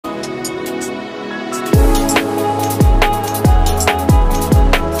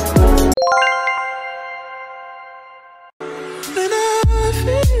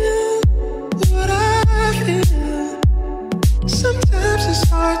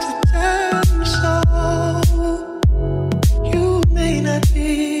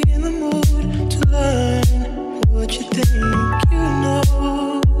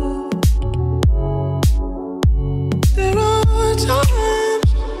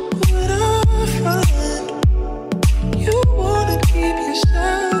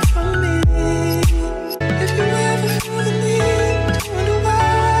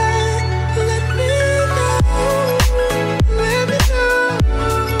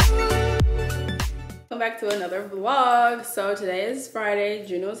back to another vlog. So today is Friday.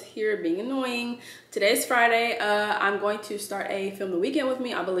 Juno's here being annoying. Today's Friday. I'm going to start a film the weekend with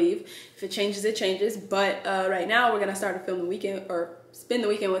me, I believe. If it changes, it changes. But right now we're gonna start a film the weekend or spend the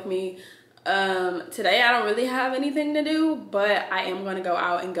weekend with me. Today I don't really have anything to do, but I am gonna go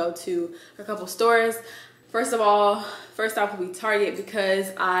out and go to a couple stores. First off will be Target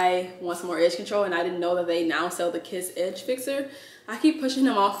because I want some more edge control, and I didn't know that they now sell the Kiss Edge Fixer. I keep pushing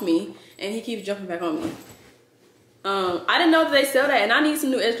him off me and he keeps jumping back on me. I didn't know that they sell that, and I need some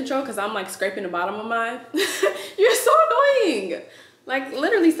new edge control because I'm like scraping the bottom of mine. You're so annoying. Like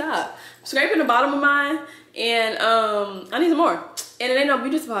literally stop. I'm scraping the bottom of mine and I need some more. And it ain't no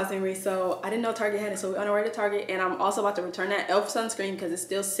beauty supply thing, so I didn't know Target had it, so we're on our way to Target. And I'm also about to return that e.l.f. sunscreen because it's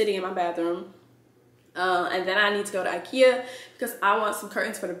still sitting in my bathroom. And then I need to go to IKEA because I want some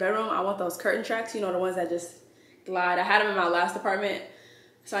curtains for the bedroom. I want those curtain tracks, you know, the ones that just glide. I had them in my last apartment,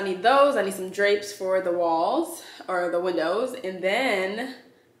 so I need those. I need some drapes for the walls or the windows, and then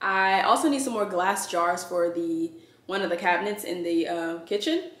I also need some more glass jars for one of the cabinets in the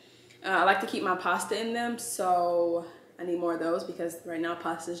kitchen. I like to keep my pasta in them, so I need more of those because right now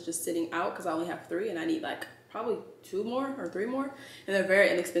pasta is just sitting out because I only have 3 and I need like probably 2 more or 3 more, and they're very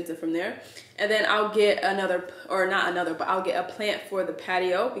inexpensive from there. And then I'll get I'll get a plant for the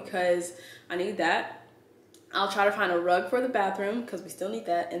patio because I need that. I'll try to find a rug for the bathroom because we still need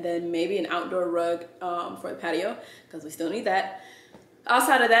that, and then maybe an outdoor rug for the patio because we still need that.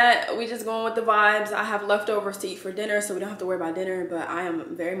 Outside of that, we just going with the vibes. I have leftovers to eat for dinner, so we don't have to worry about dinner, but I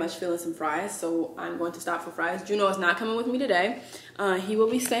am very much feeling some fries, so I'm going to stop for fries. Juno is not coming with me today. He will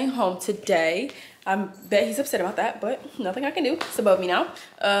be staying home today. I bet he's upset about that, but nothing I can do. It's above me now.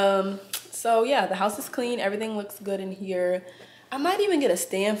 So yeah, the house is clean. Everything looks good in here. I might even get a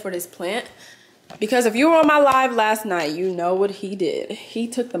stand for this plant because if you were on my live last night, you know what he did. He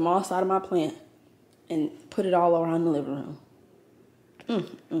took the moss out of my plant and put it all around the living room.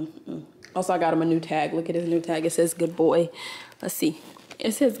 Also, I got him a new tag. Look at his new tag. It says good boy. Let's see.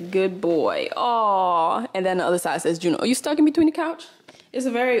 It says good boy. Aww. And then the other side says Juno. Are you stuck in between the couch? It's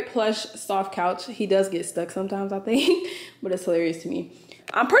a very plush, soft couch. He does get stuck sometimes, I think, but it's hilarious to me.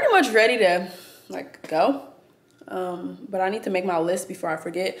 I'm pretty much ready to like go. But I need to make my list before I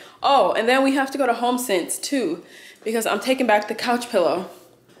forget. Oh, and then we have to go to HomeSense too because I'm taking back the couch pillow.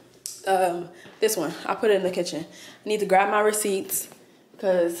 This one, I put it in the kitchen. I need to grab my receipts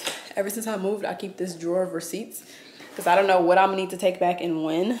because ever since I moved, I keep this drawer of receipts because I don't know what I'm gonna need to take back and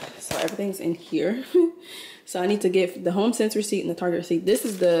when. So everything's in here. So I need to get the HomeSense receipt and the Target receipt. This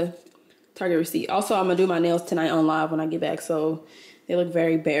is the Target receipt. Also, I'm gonna do my nails tonight on live when I get back, so they look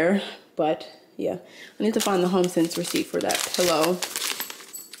very bare, but yeah. I need to find the HomeSense receipt for that pillow.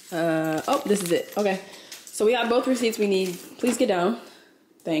 Oh, this is it. Okay. So we have both receipts we need. Please get down.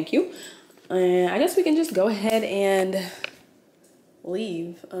 Thank you. And I guess we can just go ahead and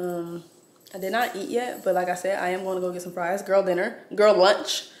leave. I did not eat yet, but like I said, I am going to go get some fries. Girl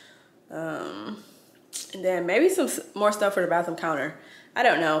lunch. And then maybe some more stuff for the bathroom counter. I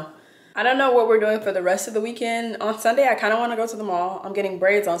don't know. I don't know what we're doing for the rest of the weekend. On Sunday, I kind of want to go to the mall. I'm getting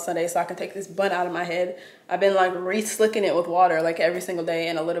braids on Sunday so I can take this bun out of my head. I've been like re-slicking it with water like every single day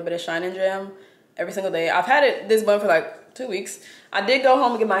and a little bit of Shine and Jam every single day. I've had this bun for like 2 weeks. I did go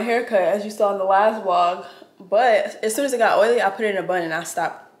home and get my hair cut as you saw in the last vlog, but as soon as it got oily, I put it in a bun and I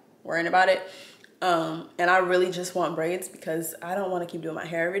stopped worrying about it. And I really just want braids because I don't want to keep doing my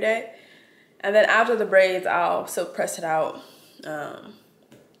hair every day. And then after the braids, I'll silk press it out.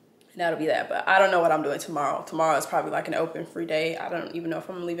 And that'll be that. But I don't know what I'm doing tomorrow. Tomorrow is probably like an open free day. I don't even know if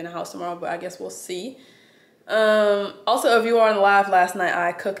I'm leaving the house tomorrow, but I guess we'll see. Also, if you were on the live last night,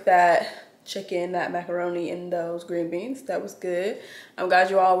 I cooked that chicken, that macaroni, and those green beans. That was good. I'm glad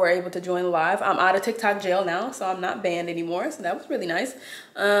you all were able to join the live. I'm out of TikTok jail now, so I'm not banned anymore. So that was really nice.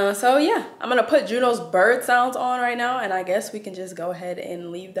 So yeah, I'm gonna put Juno's bird sounds on right now, and I guess we can just go ahead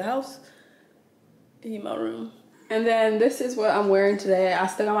and leave the house. In my room. And then this is what I'm wearing today. I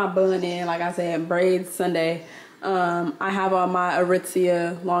still got my bun in, like I said, braids Sunday. I have on my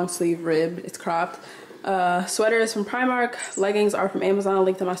Aritzia long sleeve ribbed. It's cropped. Sweater is from Primark. Leggings are from Amazon.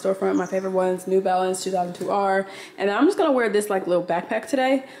 Link to my storefront. My favorite ones, New Balance 2002R. And then I'm just gonna wear this like little backpack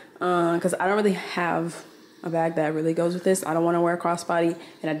today because I don't really have a bag that really goes with this. I don't want to wear a crossbody,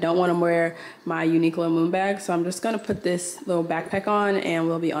 and I don't want to wear my Uniqlo Moon bag. So I'm just gonna put this little backpack on, and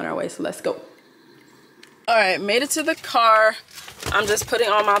we'll be on our way. So let's go. All right, made it to the car. I'm just putting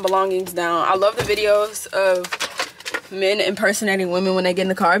all my belongings down. I love the videos of men impersonating women when they get in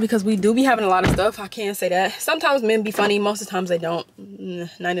the car because we do be having a lot of stuff. I can't say that. Sometimes men be funny. Most of the times they don't.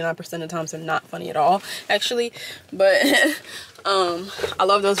 99% of the times they're not funny at all, actually. But I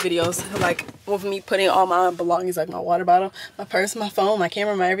love those videos, like with me putting all my belongings, like my water bottle, my purse, my phone, my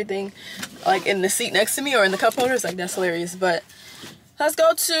camera, my everything, like in the seat next to me or in the cup holders. Like, that's hilarious. But let's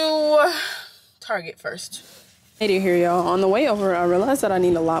go to Target first. Hey here, y'all. On the way over, I realized that I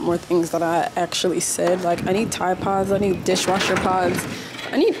need a lot more things that I actually said. Like, I need Tide Pods, I need dishwasher pods,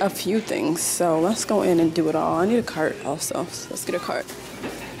 I need a few things. So let's go in and do it all. I need a cart also, so let's get a cart.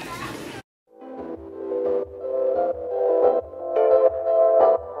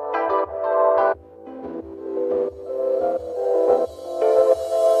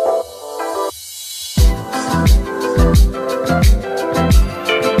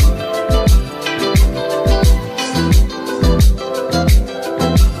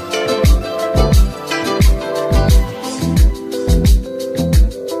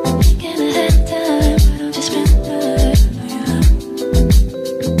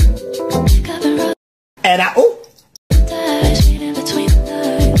 And I,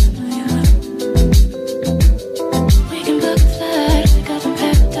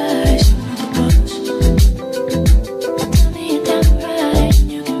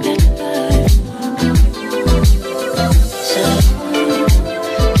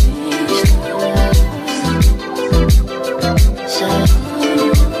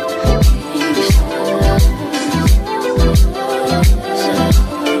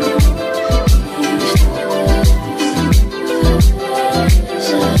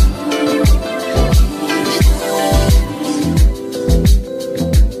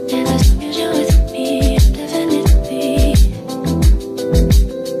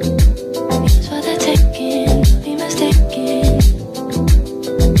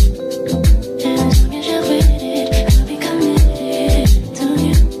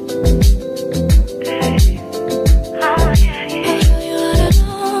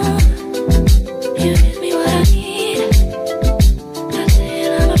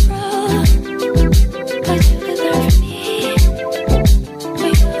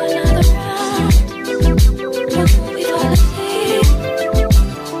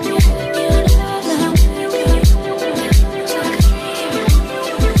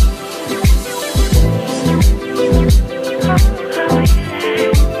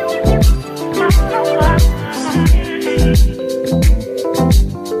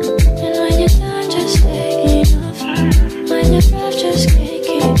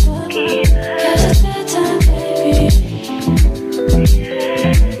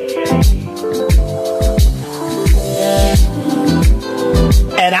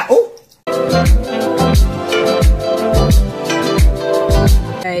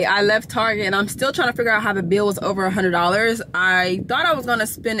 I left Target and I'm still trying to figure out how the bill was over $100. I thought I was gonna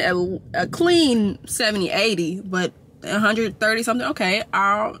spend a clean 70-80, but 130 something. Okay,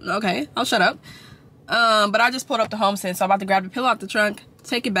 I'll shut up. But I just pulled up the HomeSense, so I'm about to grab the pillow out the trunk,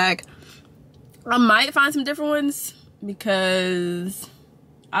 take it back. I might find some different ones because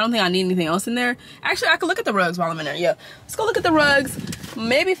I don't think I need anything else in there. Actually, I could look at the rugs while I'm in there. Yeah, let's go look at the rugs.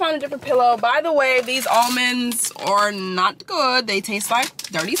 Maybe find a different pillow. By the way, these almonds are not good. They taste like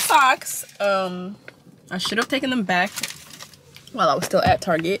dirty socks. I should have taken them back while I was still at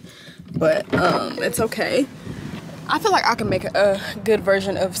Target, but it's okay. I feel like I can make a good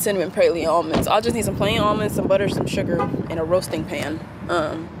version of cinnamon praline almonds. I'll just need some plain almonds, some butter, some sugar, and a roasting pan.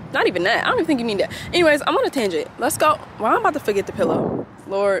 Not even that. I don't even think you need that. Anyways, I'm on a tangent. Let's go. Well, I'm about to forget the pillow.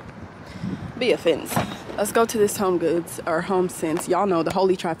 Lord, be offense. Let's go to this Home Goods or HomeSense. Y'all know the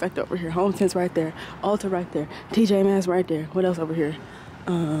holy trifecta over here. HomeSense right there, Ulta right there, TJ Maxx right there. What else over here?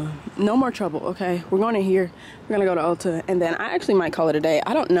 No more trouble. Okay, we're going in here. We're gonna go to Ulta, and then I actually might call it a day.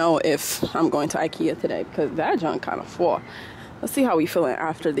 I don't know if I'm going to IKEA today because that junk kind of full. Let's see how we feeling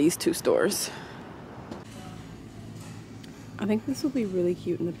after these two stores. I think this will be really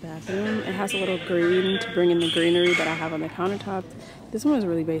cute in the bathroom. It has a little green to bring in the greenery that I have on the countertop. This one is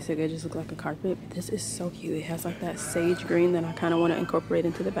really basic. It just looks like a carpet. This is so cute. It has like that sage green that I kind of want to incorporate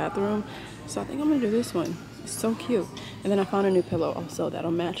into the bathroom. So I think I'm going to do this one. It's so cute. And then I found a new pillow also that'll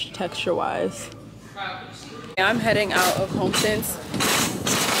match texture-wise. I'm heading out of HomeSense.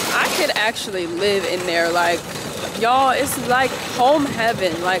 I could actually live in there. Like, y'all, it's like home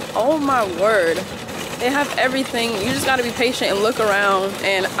heaven. Like, oh my word. They have everything. You just gotta be patient and look around,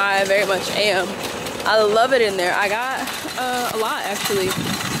 and I very much am. I love it in there. I got a lot actually.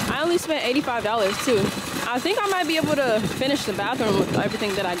 I only spent $85 too. I think I might be able to finish the bathroom with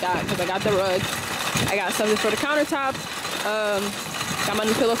everything that I got because I got the rug, I got something for the countertop, got my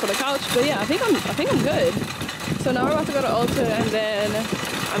new pillow for the couch. But yeah, I think I'm good. So now we're about to go to Ulta, and then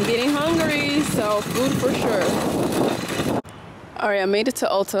I'm getting hungry, so food for sure. All right, I made it to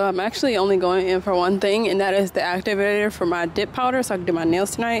Ulta. I'm actually only going in for one thing, and that is the activator for my dip powder so I can do my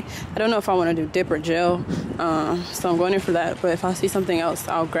nails tonight. I don't know if I want to do dip or gel, so I'm going in for that. But if I see something else,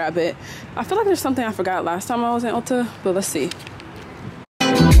 I'll grab it. I feel like there's something I forgot last time I was in Ulta, but let's see.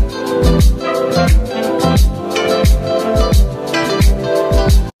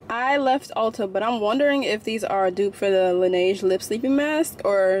 I left Ulta, but I'm wondering if these are a dupe for the Laneige lip sleeping mask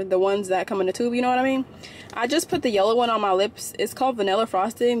or the ones that come in the tube, you know what I mean? I just put the yellow one on my lips. It's called vanilla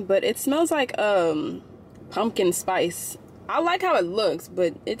frosting, but it smells like pumpkin spice. I like how it looks,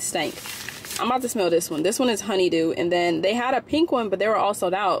 but it stank. I'm about to smell this one. This one is honeydew, and then they had a pink one, but they were all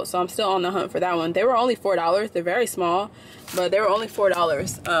sold out, so I'm still on the hunt for that one. They were only $4. They're very small, but they were only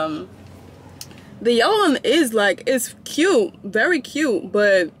 $4. The yellow one is like, it's cute, very cute,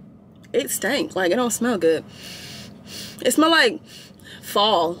 but it stank. Like, it don't smell good. It smells like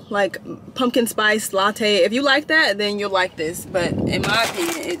fall, like pumpkin spice latte. If you like that, then you'll like this, but in my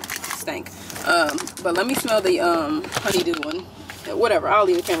opinion, it stank. But let me smell the honeydew one. Whatever, I'll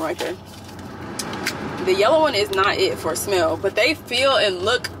leave the camera right there. The yellow one is not it for smell, but they feel and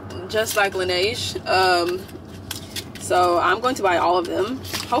look just like Laneige. So I'm going to buy all of them.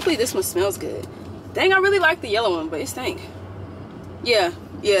 Hopefully this one smells good. Dang, I really like the yellow one, but it stank. Yeah,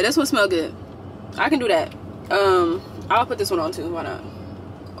 this one smells good. I can do that. I'll put this one on too, why not?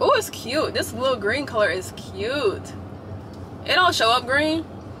 Oh, it's cute. This little green color is cute. It don't show up green.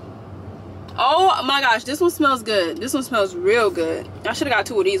 Oh my gosh, this one smells good. This one smells real good. I should have got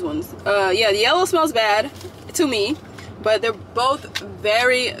two of these ones. Yeah, the yellow smells bad to me, but they're both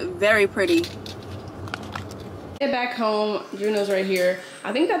very, very pretty. Get back home. Juno's right here.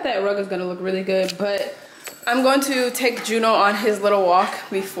 I think that rug is gonna look really good, but I'm going to take Juno on his little walk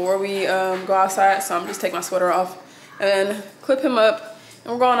before we go outside. So I'm just taking my sweater off and then clip him up.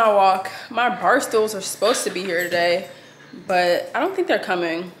 And we're going on our walk. My bar stools are supposed to be here today, but I don't think they're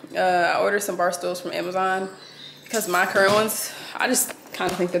coming. I ordered some bar stools from Amazon because my current ones, I just kind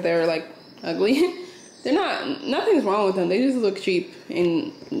of think that they're like ugly. They're not, nothing's wrong with them. They just look cheap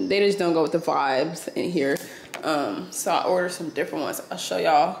and they just don't go with the vibes in here. So I ordered some different ones. I'll show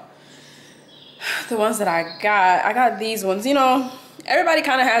y'all the ones that I got. I got these ones. You know, everybody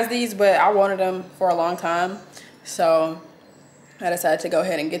kind of has these, but I wanted them for a long time. So I decided to go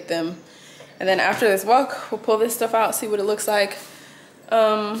ahead and get them. And then after this walk, we'll pull this stuff out, see what it looks like.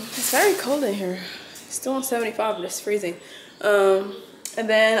 It's very cold in here. It's still on 75, but it's freezing. And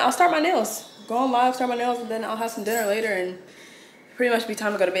then I'll start my nails. Go on live, start my nails, and then I'll have some dinner later and pretty much be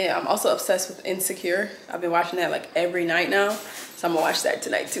time to go to bed. I'm also obsessed with Insecure. I've been watching that like every night now. So I'm gonna watch that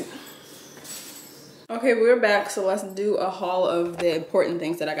tonight too. Okay, we're back, so let's do a haul of the important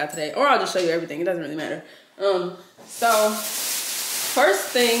things that I got today. Or I'll just show you everything, it doesn't really matter. So first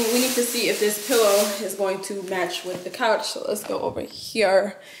thing, we need to see if this pillow is going to match with the couch. So let's go over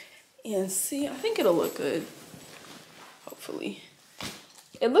here and see. I think it'll look good, hopefully.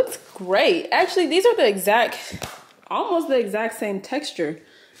 It looks great. Actually, these are the exact, almost the exact same texture.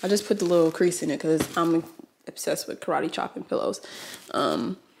 I just put the little crease in it because I'm obsessed with karate chopping pillows.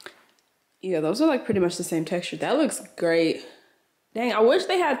 Yeah, those are like pretty much the same texture. That looks great. Dang, I wish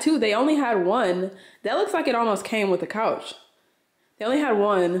they had two. They only had one. That looks like it almost came with the couch. They only had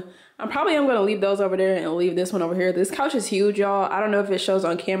one. I'm gonna leave those over there and leave this one over here. This couch is huge, y'all. I don't know if it shows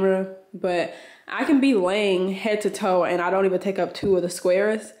on camera, but I can be laying head to toe and I don't even take up two of the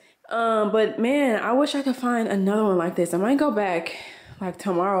squares. But man, I wish I could find another one like this. I might go back like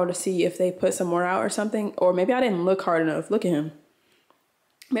tomorrow to see if they put some more out or something. Or maybe I didn't look hard enough. Look at him.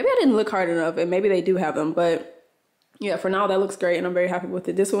 Maybe I didn't look hard enough and maybe they do have them, but yeah, for now that looks great and I'm very happy with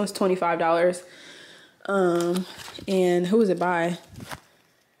it. This one's $25. And who was it by?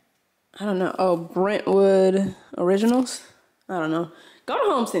 I don't know. Oh, Brentwood Originals. I don't know. Go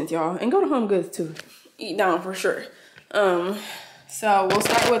to Home Sense, y'all, and go to Home Goods too. Eat down for sure. So we'll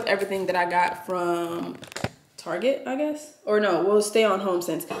start with everything that I got from Target, I guess. Or no, we'll stay on Home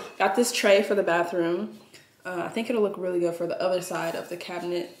Sense. Got this tray for the bathroom. I think it'll look really good for the other side of the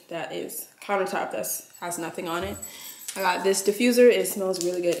cabinet that is countertop that has nothing on it. I got this diffuser. It smells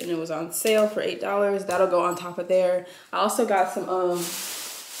really good and it was on sale for $8. That'll go on top of there. I also got some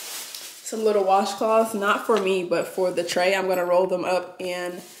little washcloths, not for me, but for the tray. I'm gonna roll them up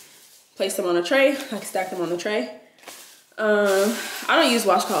and place them on a tray, like stack them on the tray. I don't use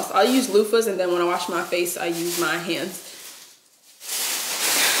washcloths. I use loofahs, and then when I wash my face, I use my hands.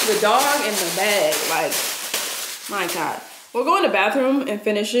 The dog in the bag, like, my God. We'll go in the bathroom and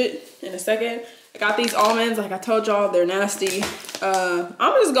finish it in a second. I got these almonds, like I told y'all, they're nasty. I'm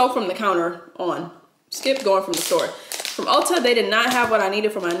gonna just go from the counter on. Skip going from the store. from Ulta. They did not have what I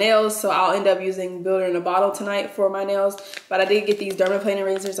needed for my nails, so I'll end up using Builder in a Bottle tonight for my nails. But I did get these dermaplaning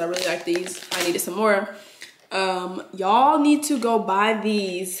razors. I really like these. I needed some more. Y'all need to go buy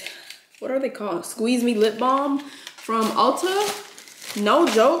these. What are they called? Squeeze Me Lip Balm from Ulta. No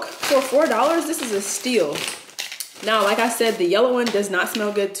joke, for $4, this is a steal. Now, like I said, the yellow one does not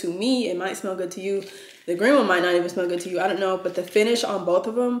smell good to me. It might smell good to you. The green one might not even smell good to you. I don't know, but the finish on both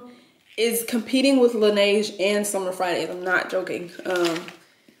of them is competing with Laneige and Summer Fridays. I'm not joking.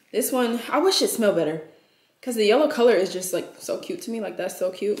 This one, I wish it smelled better because the yellow color is just like so cute to me. Like, that's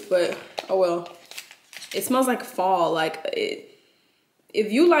so cute, but oh well. It smells like fall. Like,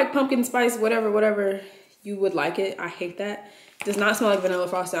 if you like pumpkin spice, whatever, you would like it. I hate that. It does not smell like vanilla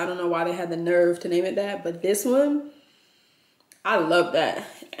frosted. I don't know why they had the nerve to name it that, but this one, I love that.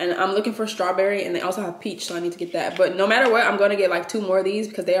 And I'm looking for strawberry, and they also have peach, so I need to get that. But no matter what, I'm going to get like 2 more of these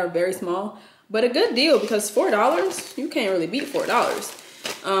because they are very small. But a good deal because $4, you can't really beat $4.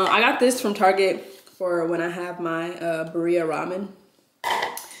 I got this from Target for when I have my Berea ramen.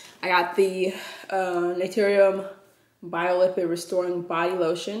 I got the Naturium Biolipid Restoring Body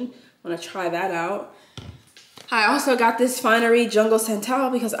Lotion. I'm going to try that out. I also got this Finery Jungle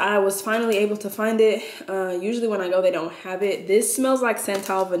Santal because I was finally able to find it. Usually when I go, they don't have it. This smells like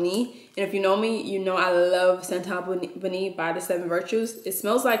Santal Vanille. And if you know me, you know I love Santal Vanille by the 7 Virtues. It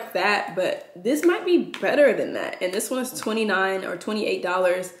smells like that, but this might be better than that. And this one is $29 or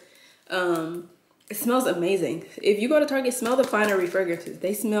 $28. It smells amazing. If you go to Target, smell the Finery fragrances.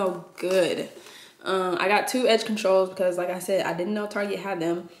 They smell good. I got 2 edge controls because, like I said, I didn't know Target had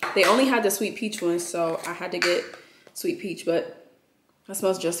them. They only had the sweet peach one, so I had to get sweet peach, but that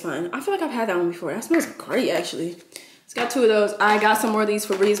smells just fine. I feel like I've had that one before. That smells great, actually. It's got 2 of those. I got some more of these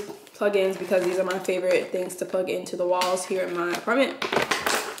Febreze plugins because these are my favorite things to plug into the walls here in my apartment.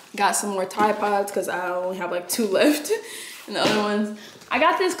 Got some more Tide Pods because I only have like 2 left in the other ones. I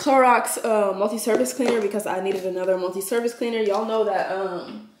got this Clorox multi-surface cleaner because I needed another multi-surface cleaner. Y'all know that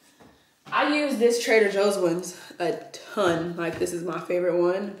I use this Trader Joe's ones a ton. Like, this is my favorite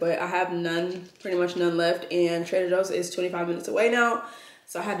one, but I have none, pretty much none left, and Trader Joe's is 25 minutes away now,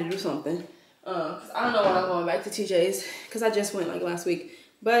 so I had to do something. Cause I don't know when I'm going back to TJ's because I just went like last week.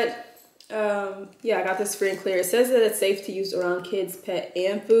 But yeah, I got this free and clear. It says that it's safe to use around kids, pet,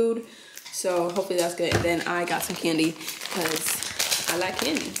 and food, so hopefully that's good. And then I got some candy because I like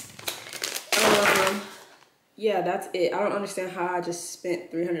candy. Yeah, that's it. I don't understand how I just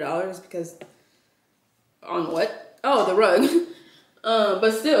spent $300 because on what? Oh, the rug.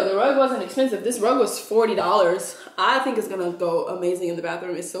 But still, the rug wasn't expensive. This rug was $40. I think it's gonna go amazing in the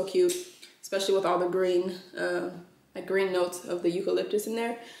bathroom. It's so cute, especially with all the green, like green notes of the eucalyptus in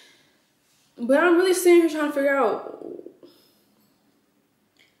there. But I'm really sitting here trying to figure out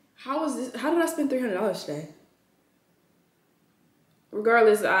how did I spend $300 today?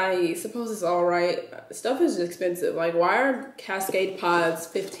 Regardless, I suppose it's all right. Stuff is expensive. Like, why are Cascade pods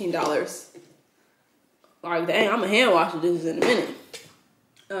 $15? Like, dang, I'm a hand wash this in a minute.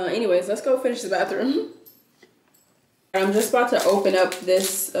 Anyways, let's go finish the bathroom. I'm just about to open up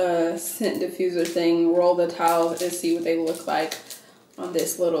this scent diffuser thing, roll the towels, and see what they look like on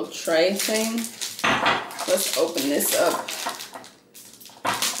this little tray thing. Let's open this up.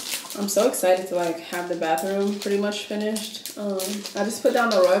 I'm so excited to like have the bathroom pretty much finished. I just put down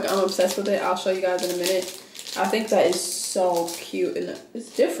the rug. I'm obsessed with it. I'll show you guys in a minute. I think that is so cute and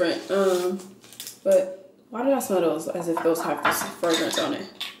it's different. But why did I smell those as if those have this fragrance on it?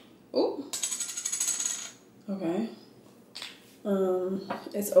 Ooh. Okay.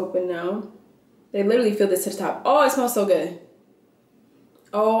 It's open now. They literally fill this to the top. Oh, it smells so good.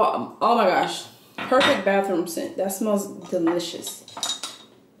 Oh my gosh. Perfect bathroom scent. That smells delicious.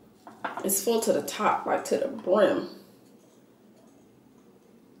 It's full to the top, like to the brim.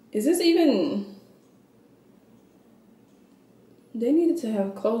 Is this even... They needed to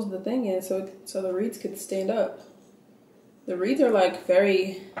have closed the thing in so the reeds could stand up. The reeds are like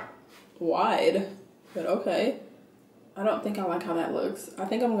very wide, but okay. I don't think I like how that looks. I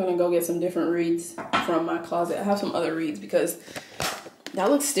think I'm gonna go get some different reeds from my closet. I have some other reeds because that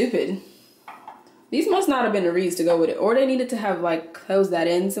looks stupid. These must not have been the reeds to go with it, or they needed to have like closed that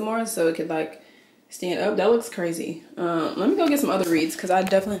in some more so it could like stand up. That looks crazy. Let me go get some other reeds because I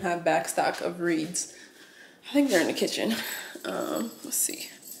definitely have back stock of reeds. I think they're in the kitchen. Let's see.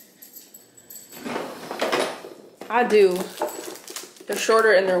 I do. They're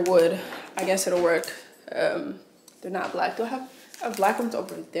shorter and they're wood. I guess it'll work. They're not black. Do I have black ones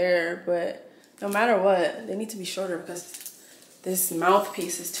over there? But no matter what, they need to be shorter because this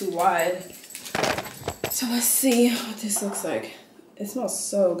mouthpiece is too wide. So let's see what this looks like. It smells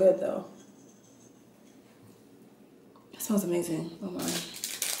so good though. smells amazing. Oh my.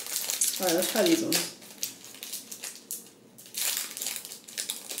 All right, let's try these ones.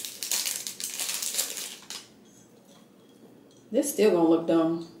 This still gonna look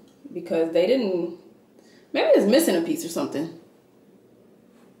dumb because they didn't, maybe it's missing a piece or something.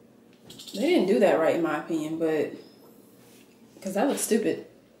 They didn't do that right in my opinion, but, because that looks stupid.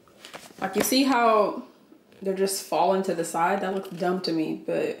 Like you see how they're just falling to the side? That looks dumb to me,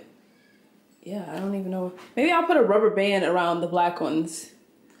 but yeah, I don't even know. Maybe I'll put a rubber band around the black ones.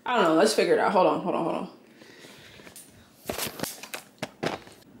 I don't know, let's figure it out. Hold on.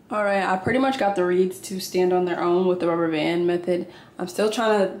 All right, I pretty much got the reeds to stand on their own with the rubber band method. I'm still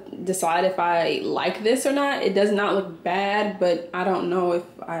trying to decide if I like this or not. It does not look bad, but I don't know if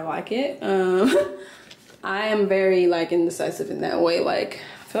I like it. I am very like indecisive in that way. Like,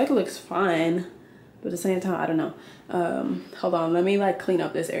 I feel like it looks fine, but at the same time, I don't know. Hold on, let me like clean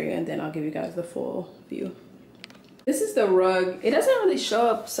up this area and then I'll give you guys the full view. This is the rug. It doesn't really show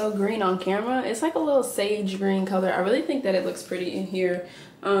up so green on camera. It's like a little sage green color. I really think that it looks pretty in here.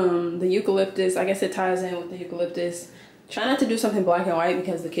 The eucalyptus, I guess it ties in with the eucalyptus. Try not to do something black and white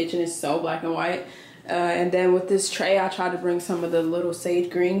because the kitchen is so black and white. And then with this tray, I tried to bring some of the little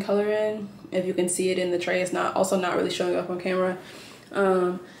sage green color in. If you can see it in the tray, it's not really showing up on camera.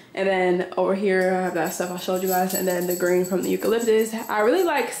 And then over here, I have that stuff I showed you guys. And then the green from the eucalyptus. I really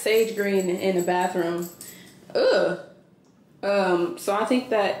like sage green in the bathroom. Ugh. So I think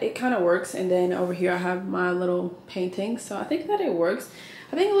that it kind of works. And then over here I have my little painting, so I think that it works.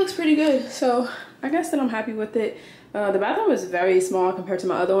 I think it looks pretty good, so I guess that I'm happy with it. The bathroom is very small compared to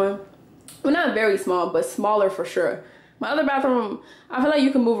my other one. Well, not very small, but smaller for sure. My other bathroom, I feel like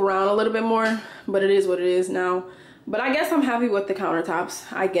you can move around a little bit more, but it is what it is now. But I guess I'm happy with the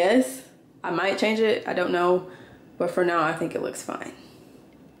countertops. I guess I might change it, I don't know, but for now I think it looks fine.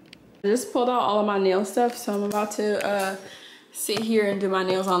 I just pulled out all of my nail stuff, so I'm about to sit here and do my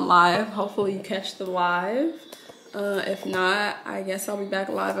nails on live. Hopefully you catch the live. If not, I guess I'll be back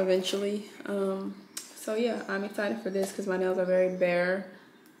live eventually. So yeah, I'm excited for this because my nails are very bare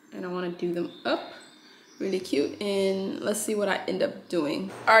and I want to do them up really cute, and let's see what I end up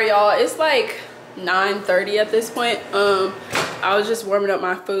doing. All right, y'all, it's like 9:30 at this point. I was just warming up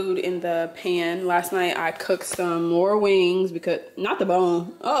my food in the pan. Last night I cooked some more wings because, not the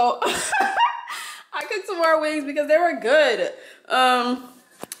bone. Oh, I cooked some more wings because they were good.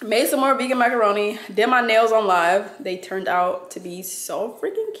 Made some more vegan macaroni. Did my nails on live. They turned out to be so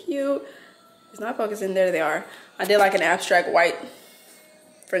freaking cute. It's not focusing. There they are. I did like an abstract white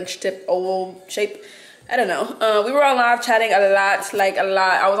French tip oval shape. I don't know. We were on live chatting a lot, like a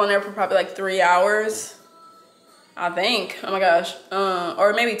lot. I was on there for probably like 3 hours, I think. Oh my gosh.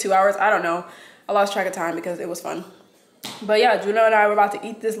 Or maybe 2 hours. I don't know. I lost track of time because it was fun. But yeah, Juno and I were about to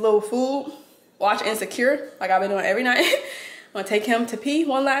eat this little food, watch Insecure, like I've been doing every night. I'm gonna take him to pee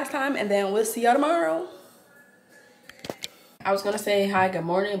one last time, and then we'll see y'all tomorrow. I was gonna say hi, good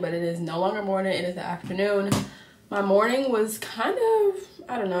morning, but it is no longer morning. It is the afternoon. My morning was kind of,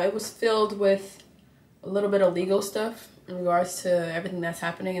 I don't know, it was filled with a little bit of legal stuff in regards to everything that's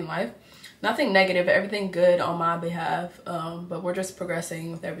happening in life. Nothing negative, everything good on my behalf, but we're just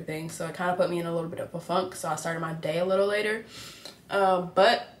progressing with everything, so it kind of put me in a little bit of a funk, so I started my day a little later.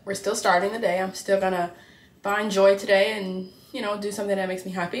 But we're still starting the day. I'm still gonna find joy today and, you know, do something that makes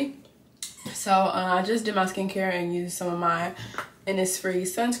me happy. So I just did my skincare and used some of my Innisfree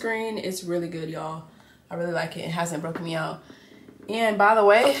sunscreen. It's really good, y'all. I really like it. It hasn't broken me out. And by the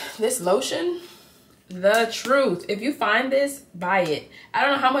way, this lotion, the truth. If you find this, buy it. I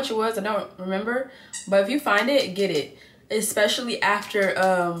don't know how much it was, I don't remember, but if you find it, get it. Especially after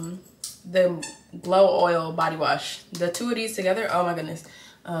the Glow Oil body wash. The two of these together, oh my goodness.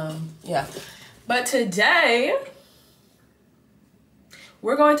 Yeah. But today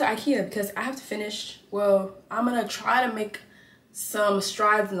we're going to IKEA because I have to finish, well, I'm gonna try to make some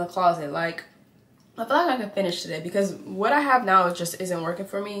strides in the closet. Like, I feel like I can finish today because what I have now just isn't working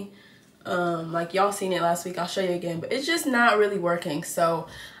for me. Like y'all seen it last week, I'll show you again, but it's just not really working, so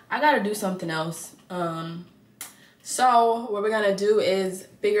I gotta do something else. So what we're gonna do is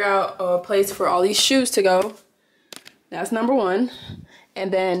figure out a place for all these shoes to go. That's number one.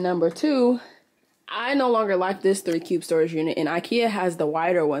 And then number two, I no longer like this 3-cube storage unit, and IKEA has the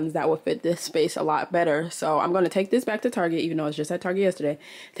wider ones that will fit this space a lot better. So I'm going to take this back to Target, even though it's just at Target yesterday.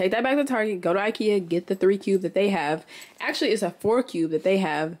 Take that back to Target, go to IKEA, get the 3-cube that they have. Actually, it's a 4-cube that they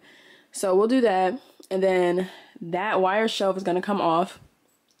have. So we'll do that, and then that wire shelf is going to come off.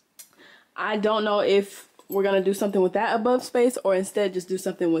 I don't know if we're going to do something with that above space or instead just do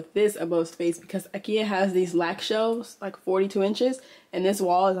something with this above space, because IKEA has these lack shelves like 42 inches and this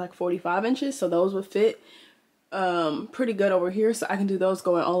wall is like 45 inches, so those would fit pretty good over here, so I can do those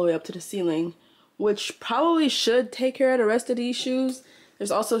going all the way up to the ceiling, which probably should take care of the rest of these shoes.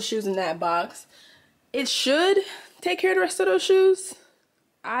 There's also shoes in that box. It should take care of the rest of those shoes.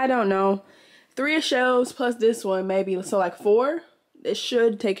 I don't know. 3 shelves plus this one, maybe, so like 4. It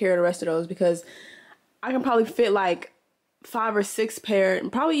should take care of the rest of those because I can probably fit like 5 or 6 pair,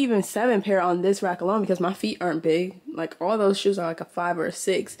 and probably even 7 pair on this rack alone because my feet aren't big. Like all those shoes are like a 5 or a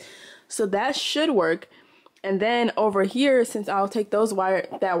 6. So that should work. And then over here, since I'll take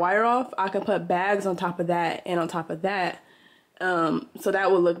that wire off, I can put bags on top of that and on top of that. So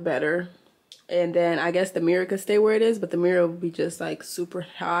that will look better. And then I guess the mirror could stay where it is, but the mirror will be just like super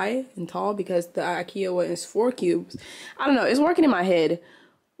high and tall because the IKEA one is 4 cubes. I don't know, it's working in my head.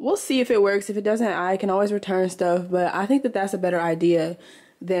 We'll see if it works. If it doesn't, I can always return stuff, but I think that that's a better idea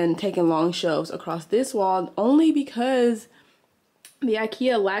than taking long shelves across this wall, only because the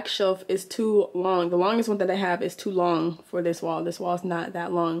IKEA lack shelf is too long. The longest one that I have is too long for this wall. This wall is not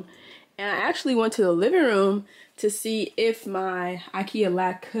that long. And I actually went to the living room to see if my IKEA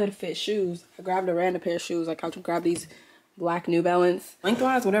lack could fit shoes. I grabbed a random pair of shoes. Like I'll grab these black New Balance,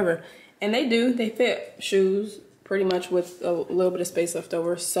 lengthwise, whatever. And they do. They fit shoes pretty much with a little bit of space left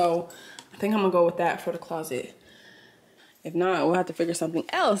over. So I think I'm gonna go with that for the closet. If not, we'll have to figure something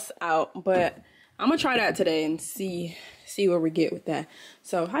else out. But I'm gonna try that today and see where we get with that.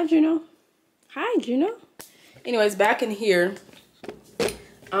 So hi Juno. Hi Juno. Anyways, back in here,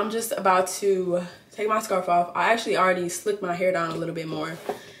 I'm just about to take my scarf off. I actually already slicked my hair down a little bit more.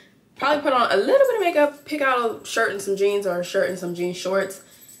 Probably put on a little bit of makeup, pick out a shirt and some jeans, or a shirt and some jean shorts.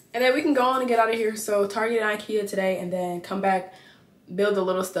 And then we can go on and get out of here. So Target and IKEA today, and then come back, build a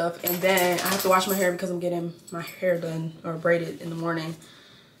little stuff. And then I have to wash my hair because I'm getting my hair done or braided in the morning.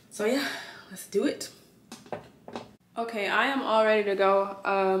 So yeah, let's do it. Okay, I am all ready to go.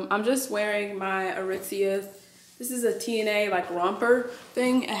 I'm just wearing my Aritzia. This is a TNA like romper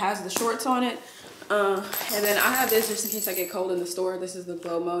thing. It has the shorts on it. And then I have this just in case I get cold in the store. This is the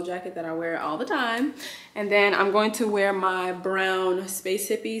Glow Mo jacket that I wear all the time. And then I'm going to wear my brown Space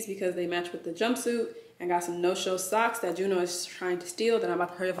Hippies because they match with the jumpsuit. And got some no-show socks that Juno is trying to steal that I'm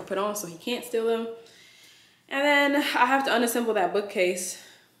about to hurry up and put on so he can't steal them. And then I have to unassemble that bookcase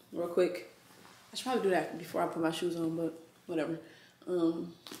real quick. I should probably do that before I put my shoes on, but whatever.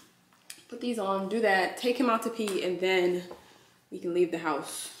 Put these on, do that, take him out to pee, and then we can leave the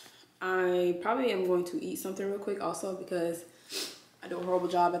house. I probably am going to eat something real quick also because I do a horrible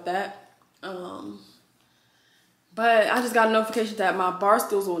job at that. But I just got a notification that my bar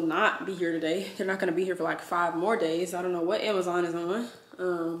stools will not be here today. They're not gonna be here for like 5 more days. I don't know what Amazon is on,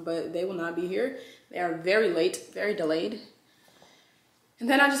 but they will not be here. They are very late, very delayed. And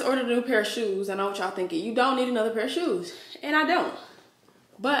then I just ordered a new pair of shoes. I know what y'all thinking. You don't need another pair of shoes. And I don't.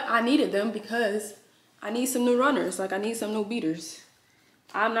 But I needed them because I need some new runners. Like I need some new beaters.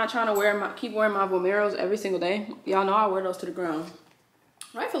 I'm not trying to keep wearing my Vomeros every single day. Y'all know I wear those to the ground.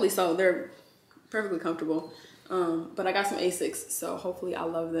 Rightfully so. They're perfectly comfortable. But I got some Asics, so hopefully I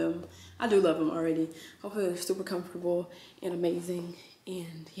love them. I do love them already. Hopefully they're super comfortable and amazing.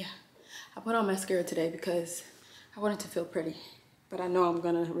 And yeah, I put on mascara today because I wanted to feel pretty. But I know I'm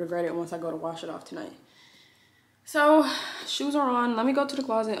gonna regret it once I go to wash it off tonight. So shoes are on. Let me go to the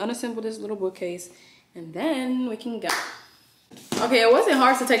closet, unassemble this little bookcase, and then we can go. Okay, it wasn't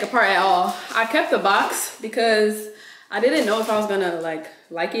hard to take apart at all. I kept the box because I didn't know if I was gonna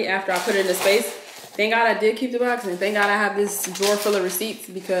like it after I put it in the space. Thank God I did keep the box, and thank God I have this drawer full of receipts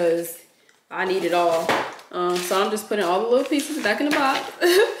because I need it all. So I'm just putting all the little pieces back in the box,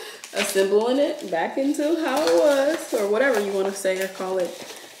 assembling it back into how it was, or whatever you want to say or call it.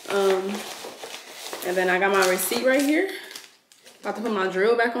 And then I got my receipt right here. About to put my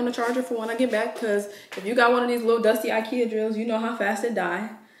drill back on the charger for when I get back, because if you got one of these little dusty IKEA drills, you know how fast it die,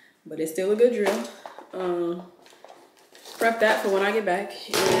 but it's still a good drill. Prep that for when I get back,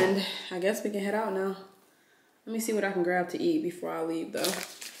 and I guess we can head out now. Let me see what I can grab to eat before I leave though.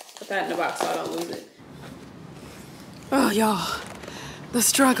 Put that in the box so I don't lose it. Oh y'all, the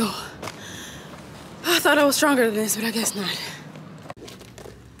struggle. I thought I was stronger than this, but I guess not.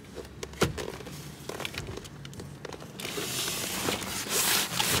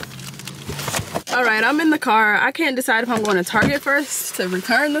 All right, I'm in the car. I can't decide if I'm going to Target first to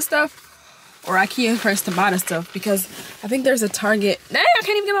return the stuff or IKEA first to buy the stuff, because I think there's a Target. Dang, I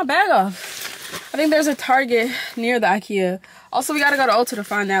can't even get my bag off. I think there's a Target near the IKEA. Also, we gotta go to Ulta to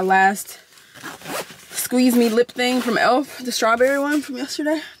find that last Squeeze Me lip thing from e.l.f., the strawberry one from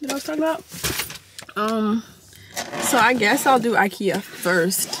yesterday that I was talking about. So I guess I'll do IKEA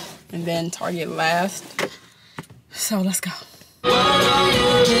first and then Target last. So let's go. What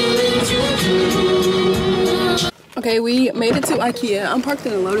are you doing to do? Okay, we made it to IKEA. I'm parked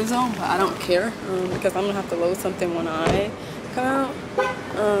in the loading zone, but I don't care because I'm gonna have to load something when I come out.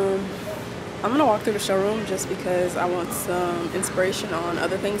 I'm gonna walk through the showroom just because I want some inspiration on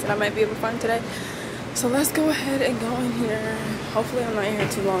other things that I might be able to find today. So let's go ahead and go in here. Hopefully I'm not in here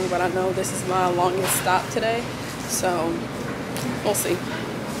too long, but I know this is my longest stop today, so we'll see.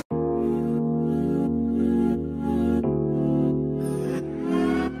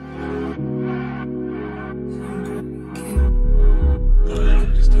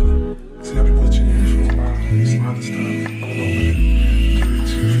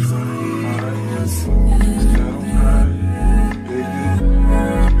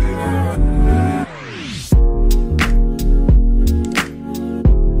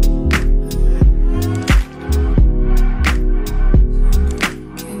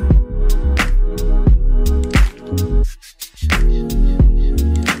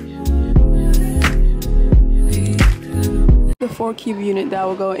 The 4-cube unit that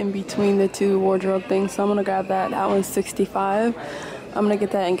will go in between the two wardrobe things, so I'm gonna grab that. That one's $65. I'm gonna get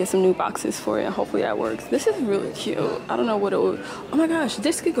that and get some new boxes for it. Hopefully that works. This is really cute. I don't know what it would. Oh my gosh,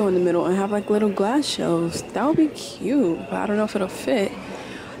 this could go in the middle and have like little glass shelves. That would be cute, but I don't know if it'll fit.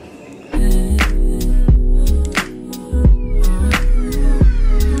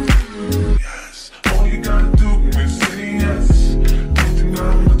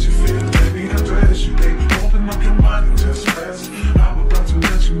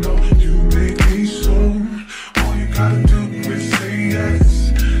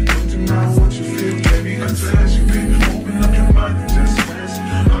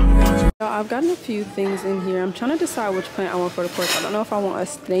 I've gotten a few things in here. I'm trying to decide which plant I want for the porch. I don't know if I want a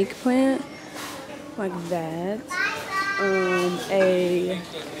snake plant like that,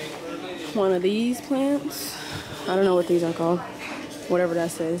 one of these plants. I don't know what these are called, whatever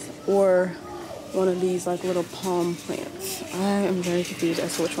that says, or one of these like little palm plants. I am very confused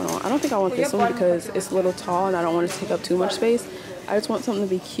as to which one I want. I don't think I want this one because it's a little tall and I don't want it to take up too much space. I just want something to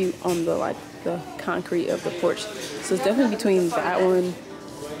be cute on the the concrete of the porch. So it's definitely between that one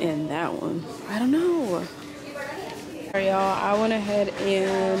and that one. I don't know. Alright, y'all, I went ahead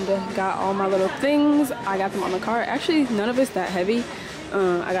and got all my little things. I got them on the cart. Actually, none of it's that heavy.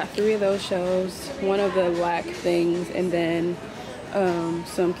 I got 3 of those shelves, one of the black things, and then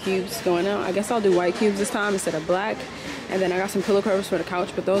some cubes going out. I guess I'll do white cubes this time instead of black. And then I got some pillow covers for the couch,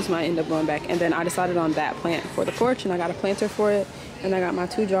 but those might end up going back. And then I decided on that plant for the porch, and I got a planter for it. And I got my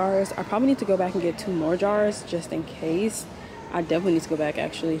 2 jars. I probably need to go back and get 2 more jars just in case. I definitely need to go back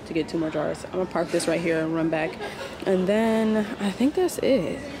actually to get 2 more jars. I'm gonna park this right here and run back. And then I think that's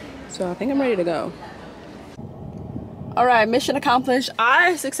it. So I think I'm ready to go. All right, mission accomplished.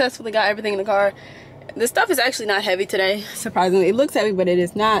 I successfully got everything in the car. This stuff is actually not heavy today, surprisingly. It looks heavy, but it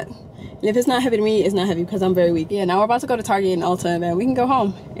is not. And if it's not heavy to me, it's not heavy because I'm very weak. Yeah, now we're about to go to Target and Ulta and then we can go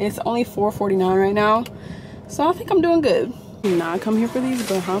home. It's only $4.49 right now. So I think I'm doing good. I did not come here for these,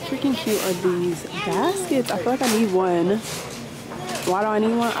 but how freaking cute are these baskets? I feel like I need one. Why do I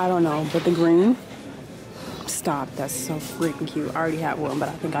need one? I don't know, but the green, stop, that's so freaking cute. I already have one, but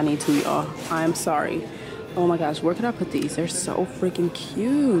I think I need 2, y'all. I'm sorry. Oh my gosh, where could I put these? They're so freaking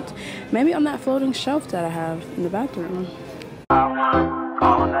cute. Maybe on that floating shelf that I have in the bathroom.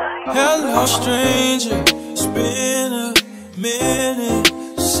 Hello stranger, it's been a minute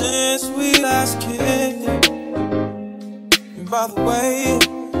since we last kicked. And by the way,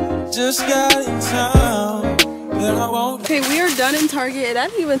 just got in town. Okay, we are done in Target. It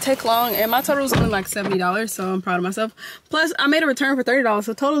didn't even take long, and my total was only like $70, so I'm proud of myself. Plus, I made a return for $30,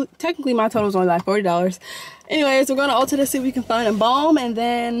 so technically my total was only like $40. Anyways, we're going to Ulta to see if we can find a balm, and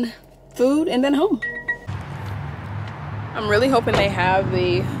then food, and then home. I'm really hoping they have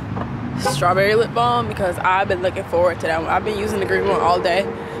the strawberry lip balm because I've been looking forward to that one. I've been using the green one all day.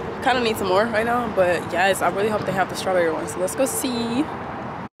 Kind of need some more right now, but yes, I really hope they have the strawberry one. So let's go see.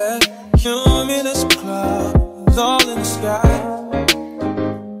 Cumulus clouds all in the sky,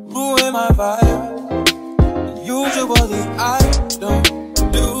 ruin my vibe. Usually I don't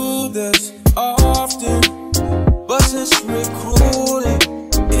do this often, but since recruiting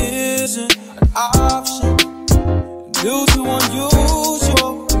isn't an option due to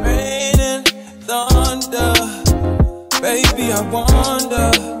unusual rain and thunder, baby I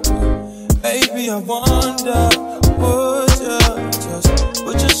wonder, would you just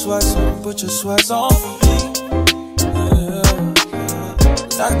put your sweats on for me?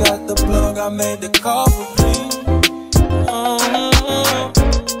 Yeah. I got the plug, I made the call for me. I'm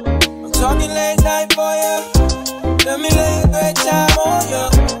talking late night for ya. Let me lay a great time on ya.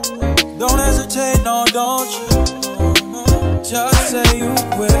 Don't hesitate, no, don't you? Just say you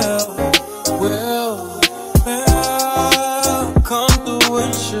will.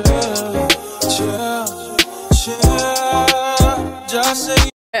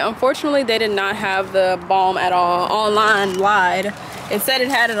 unfortunately they did not have the balm at all. Online lied. It said it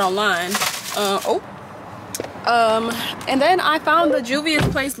had it online. And then I found the Juvia's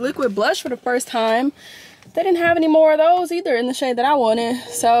Place liquid blush for the first time. They didn't have any more of those either in the shade that I wanted,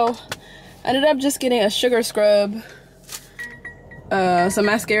 so I ended up just getting a sugar scrub, some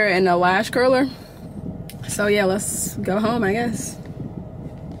mascara, and a lash curler. So yeah, let's go home, I guess.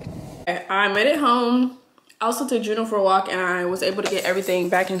 I made it home. I also took Juno for a walk, and I was able to get everything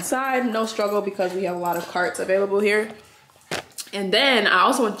back inside. No struggle because we have a lot of carts available here. And then I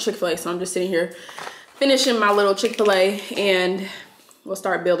also went to Chick-fil-A, so I'm just sitting here finishing my little Chick-fil-A, and we'll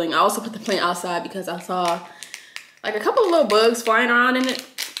start building. I also put the plant outside because I saw like a couple of little bugs flying around in it,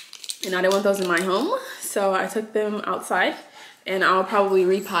 and I didn't want those in my home. So I took them outside, and I'll probably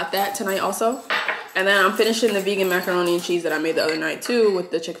repot that tonight also. And then I'm finishing the vegan macaroni and cheese that I made the other night too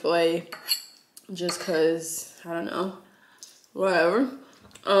with the Chick-fil-A, just cause, I don't know, whatever.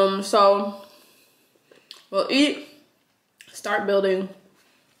 So we'll eat, start building.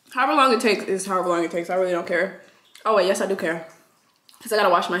 However long it takes is however long it takes. I really don't care. Oh wait, yes I do care, cause I gotta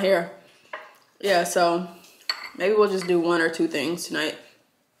wash my hair. Yeah, so maybe we'll just do 1 or 2 things tonight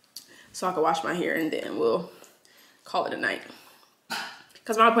so I can wash my hair, and then we'll call it a night.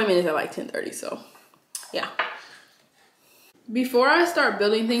 Cause my appointment is at like 10:30, so yeah. Before I start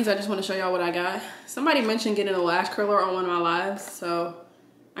building things, I just want to show y'all what I got. Somebody mentioned getting a lash curler on one of my lives, so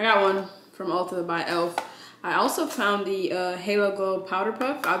I got one from Ulta by e.l.f. I also found the Halo Glow Powder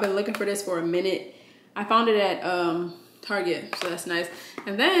Puff. I've been looking for this for a minute. I found it at Target, so that's nice.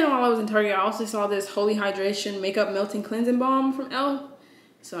 And then while I was in Target, I also saw this Holy Hydration Makeup Melting Cleansing Balm from e.l.f.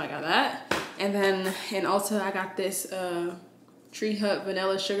 So I got that. And then in Ulta, I got this Tree Hut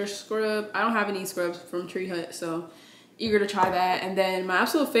Vanilla Sugar Scrub. I don't have any scrubs from Tree Hut, so eager to try that. And then my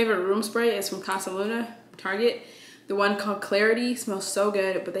absolute favorite room spray is from Casa Luna, Target. The one called Clarity smells so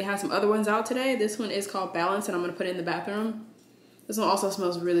good, but they have some other ones out today. This one is called Balance, and I'm gonna put it in the bathroom. This one also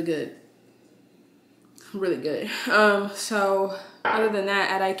smells really good. Really good. So other than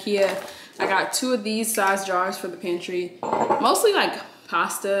that, at IKEA, I got 2 of these size jars for the pantry. Mostly like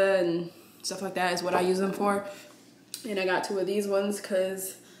pasta and stuff like that is what I use them for. And I got 2 of these ones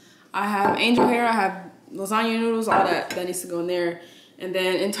because I have angel hair, I have lasagna noodles, all that needs to go in there. And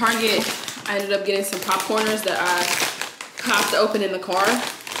then in Target, I ended up getting some popcorners that I popped open in the car. So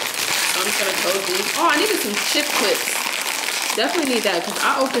I'm just gonna close these. Oh, I needed some chip clips. Definitely need that because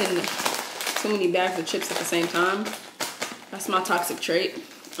I opened too many bags of chips at the same time. That's my toxic trait.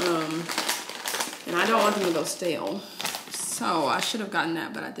 And I don't want them to go stale. So I should have gotten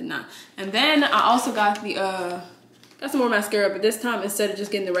that, but I did not. And then I also got the got some more mascara, but this time instead of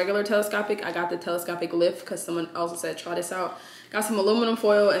just getting the regular telescopic, I got the telescopic lift because someone also said try this out. Got some aluminum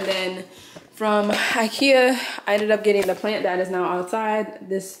foil, and then from IKEA, I ended up getting the plant that is now outside,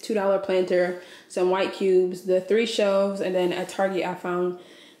 this $2 planter, some white cubes, the 3 shelves, and then at Target I found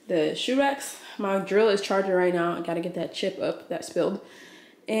the shoe racks. My drill is charging right now. I gotta get that chip up that spilled.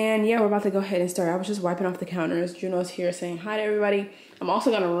 And yeah, we're about to go ahead and start. I was just wiping off the counters. Juno's here saying hi to everybody. I'm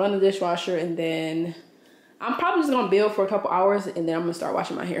also gonna run the dishwasher, and then I'm probably just gonna build for a couple hours, and then I'm gonna start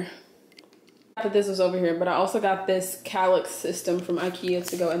washing my hair. I thought this was over here, but I also got this calyx system from IKEA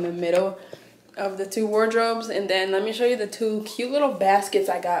to go in the middle of the 2 wardrobes. And then let me show you the 2 cute little baskets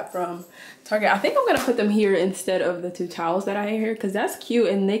I got from Target. I think I'm gonna put them here instead of the 2 towels that I have here because that's cute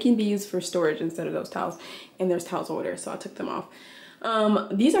and they can be used for storage instead of those towels. And there's towels over there, so I took them off.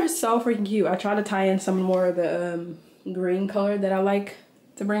 These are so freaking cute. I tried to tie in some more of the green color that I like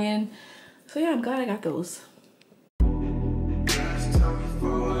to bring in. So yeah, I'm glad I got those.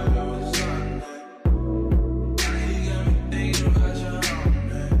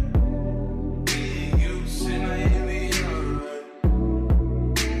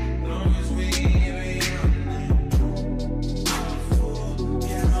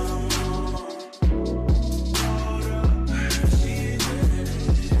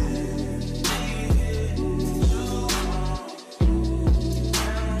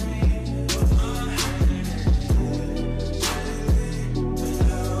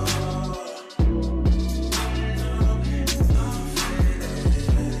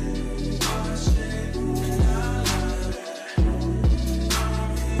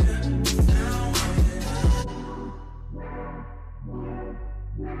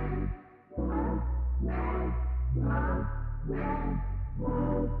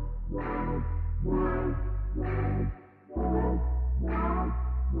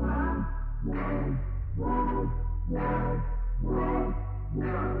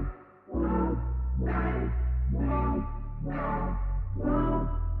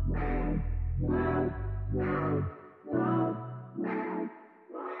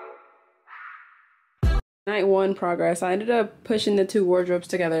 Night one progress. I ended up pushing the two wardrobes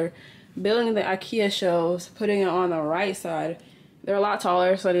together, building the IKEA shelves, putting it on the right side. They're a lot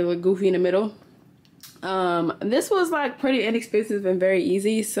taller, so they look goofy in the middle. This was like pretty inexpensive and very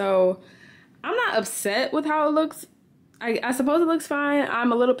easy, so I'm not upset with how it looks. I suppose it looks fine.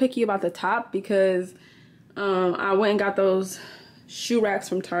 I'm a little picky about the top because I went and got those shoe racks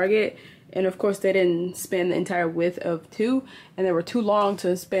from Target, and of course they didn't span the entire width of two, and they were too long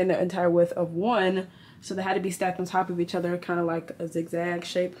to span the entire width of one, so they had to be stacked on top of each other, kind of like a zigzag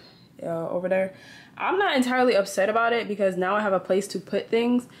shape over there. I'm not entirely upset about it because now I have a place to put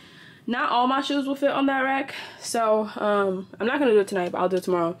things. Not all my shoes will fit on that rack, so I'm not gonna do it tonight, but I'll do it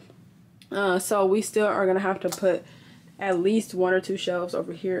tomorrow. So we still are gonna have to put at least 1 or 2 shelves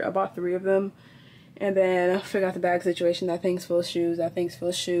over here. I bought 3 of them, and then figure out the bag situation. That thing's full of shoes, that thing's full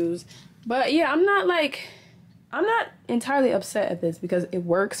of shoes. But yeah, I'm not entirely upset at this because it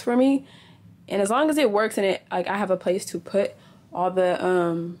works for me, and as long as it works and I have a place to put all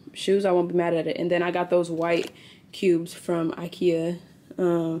the shoes, I won't be mad at it. And then I got those white cubes from IKEA.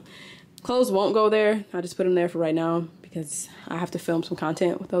 Clothes won't go there. I just put them there for right now because I have to film some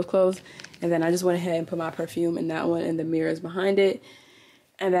content with those clothes. And then I just went ahead and put my perfume in that one and the mirrors behind it.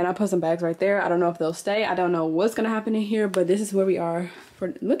 And then I put some bags right there. I don't know if they'll stay. I don't know what's gonna happen in here, but this is where we are.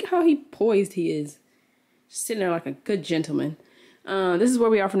 Look at how poised he is. Just sitting there like a good gentleman. This is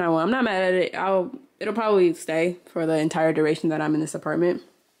where we are for now on. I'm not mad at it. It'll probably stay for the entire duration that I'm in this apartment.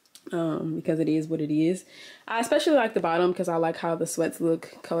 Because it is what it is. I especially like the bottom because I like how the sweats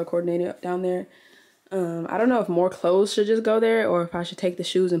look color coordinated up down there. I don't know if more clothes should just go there or if I should take the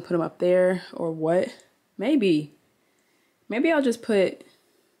shoes and put them up there or what. Maybe I'll just put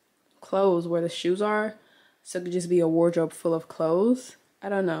clothes where the shoes are, so it could just be a wardrobe full of clothes. I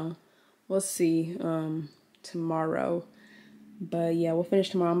don't know. We'll see tomorrow. But yeah, we'll finish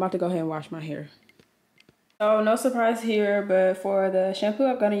tomorrow. I'm about to go ahead and wash my hair. So no surprise here, but for the shampoo,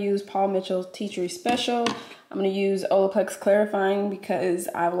 I'm going to use Paul Mitchell's Tea Tree Special. I'm going to use Olaplex Clarifying because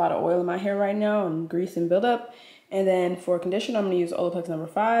I have a lot of oil in my hair right now and grease and buildup. And then for conditioner, I'm going to use Olaplex number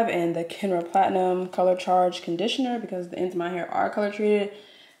 5 and the Kenra Platinum Color Charge Conditioner because the ends of my hair are color treated.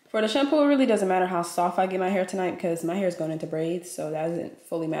 For the shampoo, it really doesn't matter how soft I get my hair tonight because my hair is going into braids, so that doesn't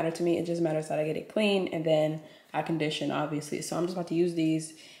fully matter to me. It just matters that I get it clean and then I condition, obviously. So I'm just about to use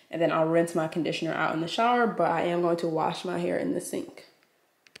these. And then I'll rinse my conditioner out in the shower, but I am going to wash my hair in the sink.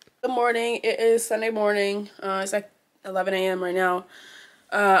 Good morning. It is Sunday morning. It's like 11 a.m. right now.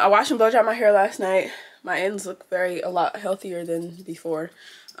 I washed and blow dried my hair last night. My ends look a lot healthier than before.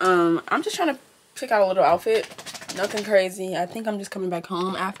 I'm just trying to pick out a little outfit. Nothing crazy. I think I'm just coming back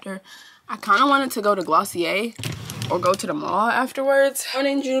home after. I kind of wanted to go to Glossier or go to the mall afterwards.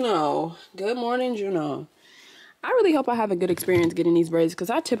 Morning, Juno. Good morning, Juno. I really hope I have a good experience getting these braids because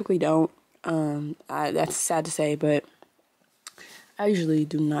I typically don't. That's sad to say, but I usually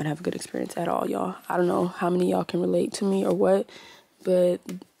do not have a good experience at all, y'all. I don't know how many y'all can relate to me or what, but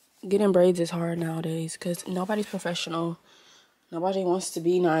getting braids is hard nowadays because nobody's professional. Nobody wants to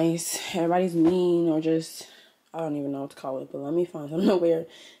be nice. Everybody's mean or just, I don't even know what to call it, but let me find something weird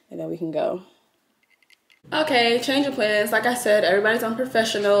and then we can go. Okay, change of plans. Like I said, everybody's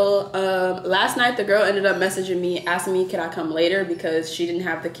unprofessional. Last night the girl ended up messaging me asking me could I come later because she didn't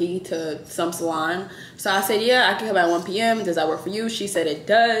have the key to some salon. So I said, yeah, I can come at 1 p.m. Does that work for you? She said it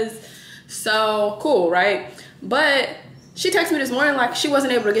does. So cool, right? But she texted me this morning like she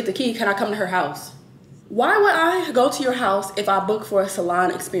wasn't able to get the key. Can I come to her house? Why would I go to your house if I book for a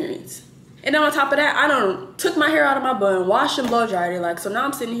salon experience? And then on top of that, I done took my hair out of my bun, washed and blow dried it. So now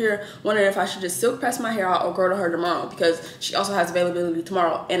I'm sitting here wondering if I should just silk press my hair out or go to her tomorrow because she also has availability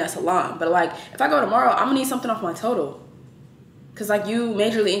tomorrow in a salon. But like, if I go tomorrow, I'm gonna need something off my total. Cause like you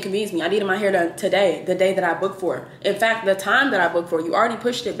majorly inconvenienced me. I needed my hair done today, the day that I booked for. In fact, the time that I booked for, you already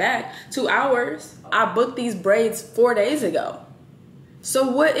pushed it back 2 hours. I booked these braids 4 days ago. So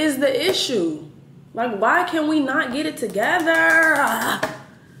what is the issue? Like, why can we not get it together?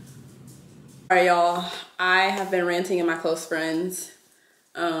 All right, y'all, I have been ranting in my close friends.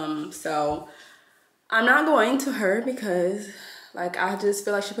 So I'm not going to her because like I just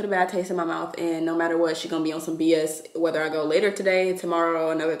feel like she put a bad taste in my mouth, and no matter what, she's gonna be on some BS, whether I go later today,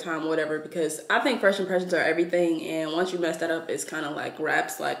 tomorrow, another time, whatever, because I think first impressions are everything, and once you mess that up, it's kind of like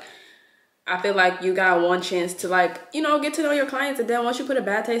raps. Like, I feel like you got one chance to, like, you know, get to know your clients, and then once you put a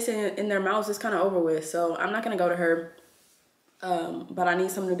bad taste in their mouths, it's kind of over with. So I'm not gonna go to her. But I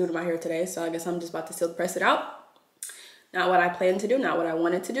need something to do to my hair today, so I guess I'm just about to silk press it out. Not what I planned to do, not what I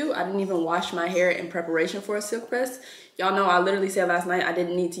wanted to do. I didn't even wash my hair in preparation for a silk press. Y'all know I literally said last night I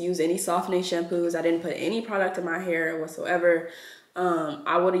didn't need to use any softening shampoos. I didn't put any product in my hair whatsoever.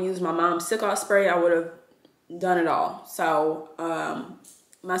 I would have used my mom's Silk Out spray. I would have done it all. So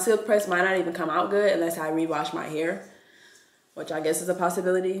my silk press might not even come out good unless I rewash my hair, which I guess is a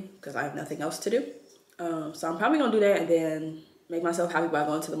possibility because I have nothing else to do. So I'm probably gonna do that and then make myself happy by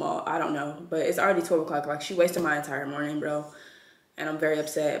going to the mall. I don't know, but it's already 12 o'clock. Like, she wasted my entire morning, bro, and I'm very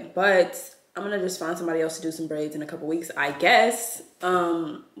upset. But I'm gonna just find somebody else to do some braids in a couple weeks, I guess.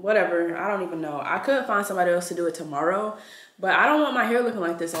 Whatever, I don't even know. I could find somebody else to do it tomorrow, but I don't want my hair looking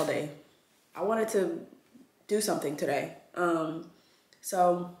like this all day. I wanted to do something today.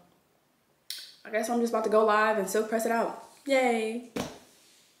 So I guess I'm just about to go live and silk press it out. Yay.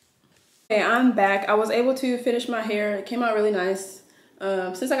 Okay, I'm back. I was able to finish my hair. It came out really nice.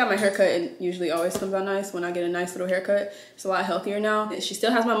 Since I got my haircut, it usually always comes out nice when I get a nice little haircut. It's a lot healthier now. She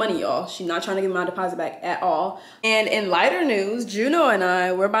still has my money, y'all. She's not trying to give my deposit back at all. And in lighter news, Juno and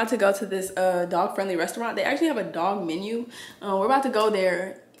I, we're about to go to this dog-friendly restaurant. They actually have a dog menu. We're about to go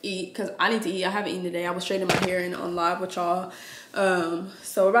there, eat, because I need to eat. I haven't eaten today. I was straightening my hair and on live with y'all.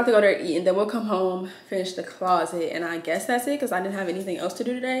 So we're about to go there and eat, and then we'll come home, finish the closet, and I guess that's it because I didn't have anything else to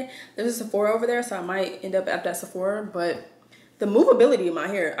do today. There's a Sephora over there, so I might end up at that Sephora, but the movability of my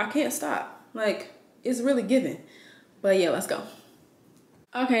hair, I can't stop. Like, it's really giving. But yeah, let's go.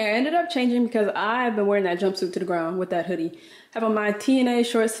 Okay, I ended up changing because I've been wearing that jumpsuit to the ground with that hoodie. I have on my TNA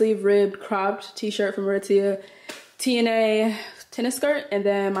short sleeve ribbed cropped t-shirt from Aritzia, TNA tennis skirt, and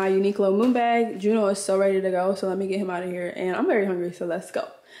then my Uniqlo moon bag. Juno is so ready to go, so let me get him out of here. And I'm very hungry, so let's go.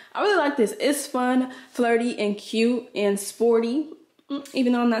 I really like this. It's fun, flirty, and cute, and sporty.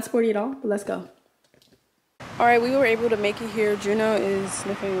 Even though I'm not sporty at all, but let's go. All right, we were able to make it here. Juno is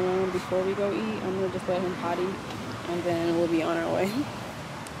sniffing around before we go eat. I'm gonna just let him potty, and then we'll be on our way.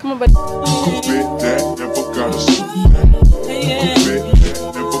 Come on, buddy.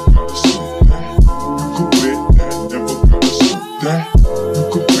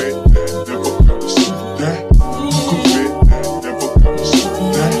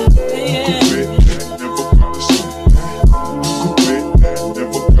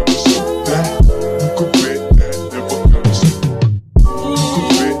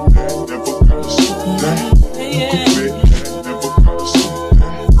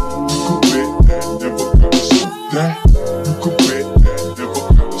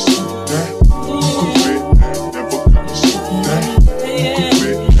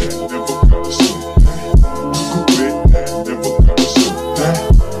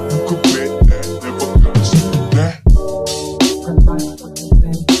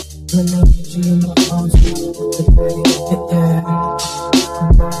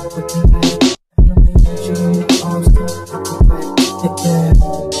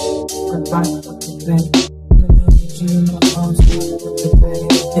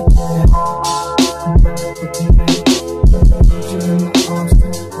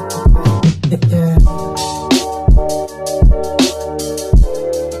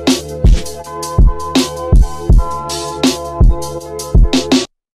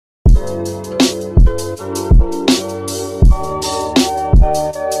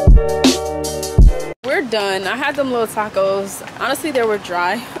 Done. I had them little tacos. Honestly, they were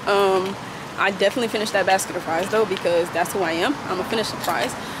dry. I definitely finished that basket of fries though, because that's who I am. I'm gonna finish the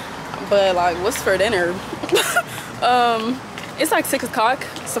fries. But like, what's for dinner? It's like 6 o'clock.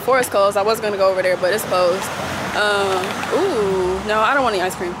 Sephora's closed. I was gonna go over there, but it's closed. Ooh, no, I don't want any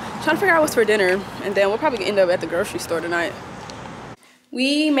ice cream. I'm trying to figure out what's for dinner, and then we'll probably end up at the grocery store tonight.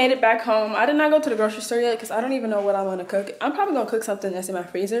 We made it back home. I did not go to the grocery store yet because I don't even know what I'm gonna cook. I'm probably gonna cook something that's in my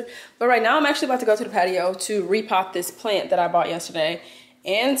freezer. But right now I'm actually about to go to the patio to repot this plant that I bought yesterday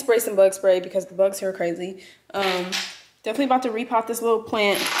and spray some bug spray because the bugs here are crazy. Definitely about to repot this little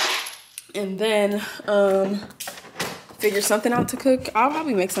plant and then figure something out to cook. I'll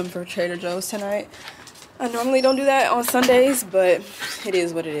probably make something for Trader Joe's tonight. I normally don't do that on Sundays, but it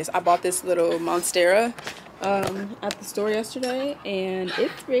is what it is. I bought this little Monstera at the store yesterday, and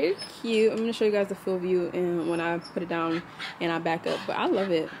it's very cute. I'm gonna show you guys the full view and when I put it down and I back up, but I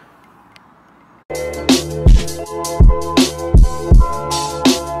love it.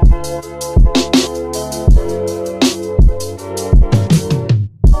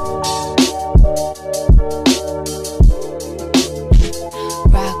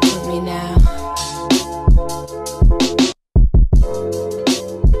 Rock with me now.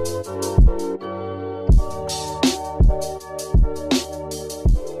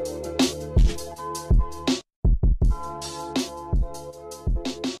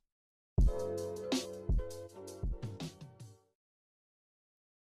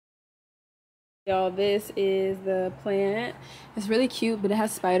 Y'all, this is the plant. It's really cute, but it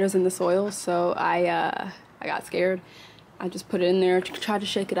has spiders in the soil, so I got scared. I just put it in there, try to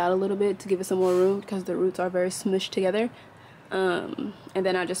shake it out a little bit to give it some more room because the roots are very smushed together. And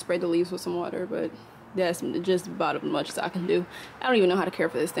then I just sprayed the leaves with some water, but that's just about as much as I can do. I don't even know how to care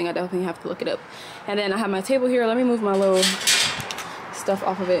for this thing. I definitely have to look it up. And then I have my table here. Let me move my little stuff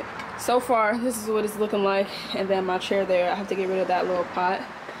off of it. So far, this is what it's looking like. And then my chair there, I have to get rid of that little pot.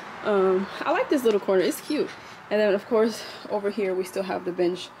 I like this little corner. It's cute. And then, of course, over here, we still have the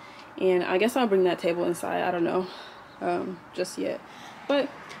bench. And I guess I'll bring that table inside. I don't know just yet. But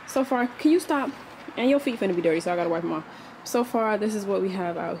so far, can you stop? And your feet finna be dirty, so I gotta wipe them off. So far, this is what we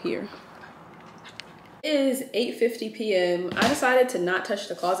have out here. It is 8:50 p.m. I decided to not touch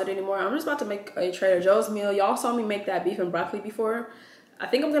the closet anymore. I'm just about to make a Trader Joe's meal. Y'all saw me make that beef and broccoli before. I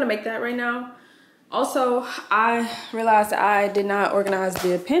think I'm gonna make that right now. Also, I realized that I did not organize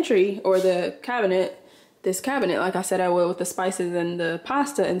the pantry or the cabinet, this cabinet, like I said I would, with the spices and the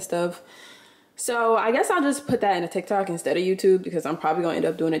pasta and stuff. So I guess I'll just put that in a TikTok instead of YouTube, because I'm probably gonna end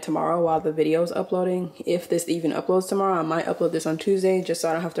up doing it tomorrow while the video's uploading. If this even uploads tomorrow, I might upload this on Tuesday just so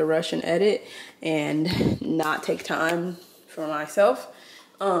I don't have to rush and edit and not take time for myself,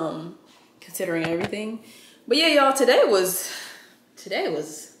 considering everything. But yeah, y'all, today was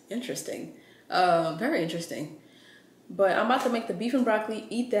interesting, very interesting. But I'm about to make the beef and broccoli,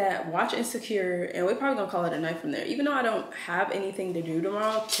 eat that, watch Insecure, and we're probably gonna call it a night from there. Even though I don't have anything to do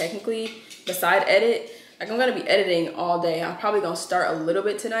tomorrow, technically, beside edit, like I'm gonna be editing all day. I'm probably gonna start a little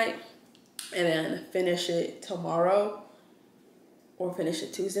bit tonight and then finish it tomorrow or finish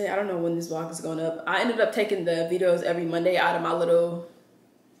it Tuesday. I don't know when this vlog is going up. I ended up taking the videos every Monday out of my little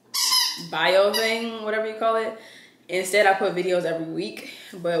bio thing, whatever you call it. Instead, I put videos every week,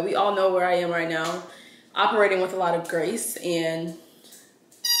 but we all know where I am right now. Operating with a lot of grace and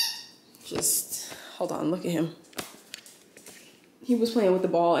just, hold on, look at him. He was playing with the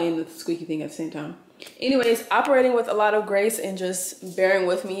ball and the squeaky thing at the same time. Anyways, operating with a lot of grace and just bearing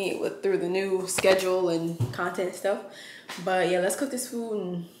with me through the new schedule and content stuff. But yeah, let's cook this food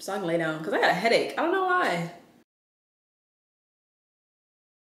and so I can lay down because I got a headache. I don't know why.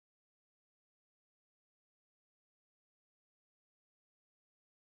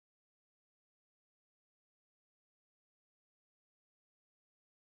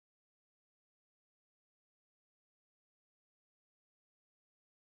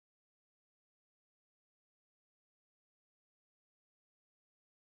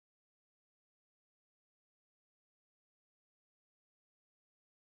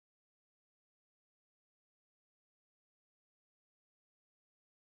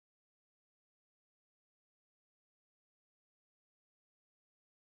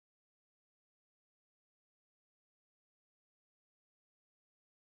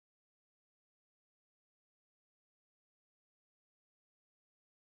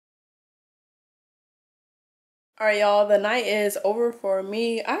 All right, y'all, the night is over for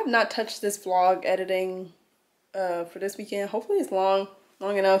me. I have not touched this vlog editing for this weekend. Hopefully it's long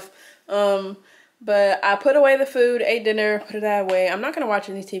enough. But I put away the food, ate dinner, put it away. I'm not gonna watch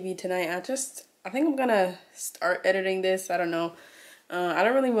any TV tonight. I think I'm gonna start editing this. I don't know. I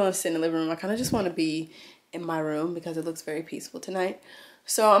don't really want to sit in the living room. I kind of just want to be in my room because it looks very peaceful tonight.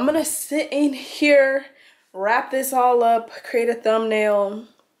 So I'm gonna sit in here, wrap this all up, create a thumbnail,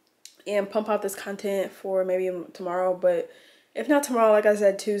 and pump out this content for maybe tomorrow. But if not tomorrow, like I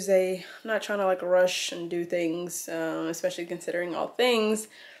said, Tuesday. I'm not trying to like rush and do things, especially considering all things,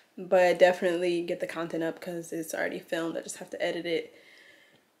 but definitely get the content up because it's already filmed. I just have to edit it,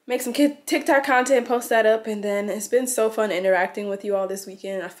 make some TikTok content, post that up. And then it's been so fun interacting with you all this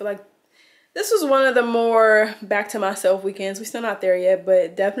weekend. I feel like this was one of the more back to myself weekends. We're still not there yet,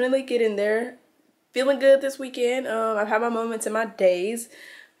 but definitely getting there. Feeling good this weekend. I've had my moments in my days,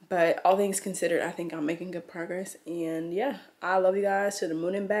 but all things considered, I think I'm making good progress. And yeah, I love you guys to the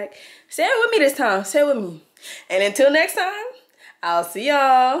moon and back. Say it with me this time. Say it with me. And until next time, I'll see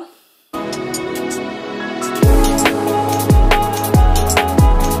y'all.